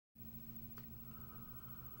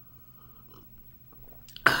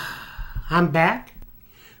I'm back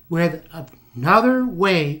with another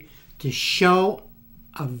way to show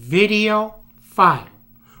a video file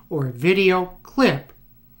or a video clip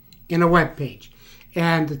in a web page.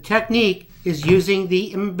 And the technique is using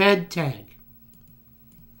the embed tag.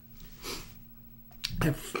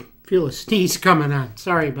 I feel a sneeze coming on.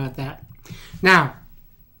 Sorry about that. Now,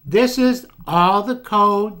 this is all the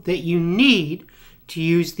code that you need to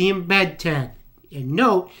use the embed tag. And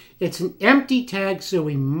note, it's an empty tag, so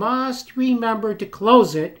we must remember to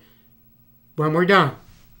close it when we're done.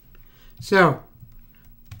 So,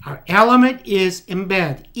 our element is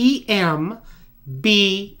embed. E-M-B-E-D,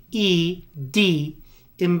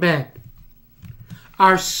 embed.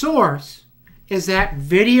 Our source is that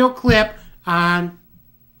video clip on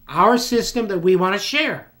our system that we want to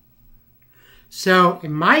share. So,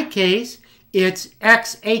 in my case, it's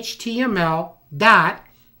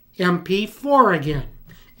xhtml.mp4 again,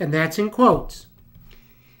 and that's in quotes.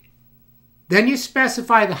 Then you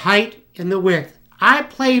specify the height and the width. I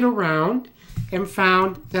played around and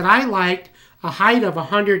found that I liked a height of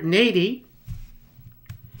 180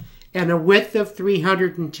 and a width of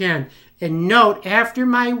 310. And note, after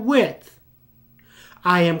my width,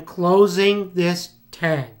 I am closing this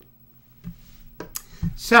tag.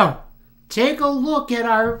 So, take a look at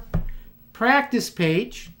our practice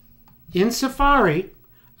page in Safari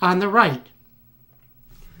on the right.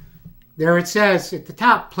 There it says at the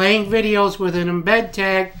top, playing videos with an embed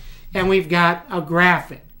tag, and we've got a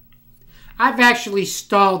graphic. I've actually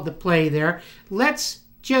stalled the play there. Let's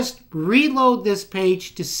just reload this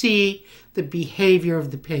page to see the behavior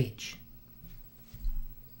of the page.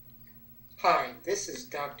 Hi, this is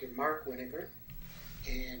Dr. Mark Winegar,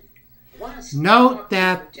 and I want to note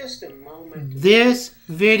that just a moment this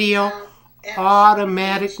video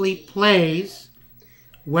automatically plays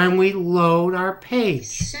when we load our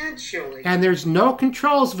page. And there's no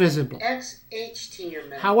controls visible.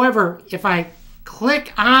 XHTML. However, if I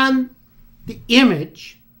click on the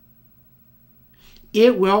image,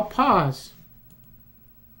 it will pause.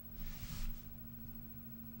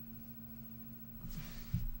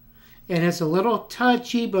 And it's a little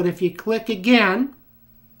touchy, but if you click again,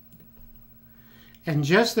 and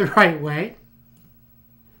just the right way,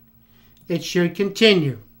 it should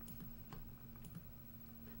continue,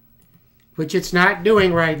 which it's not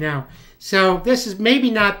doing right now. So this is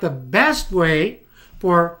maybe not the best way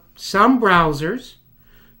for some browsers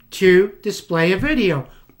to display a video,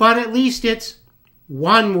 but at least it's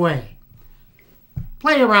one way.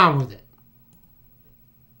 Play around with it.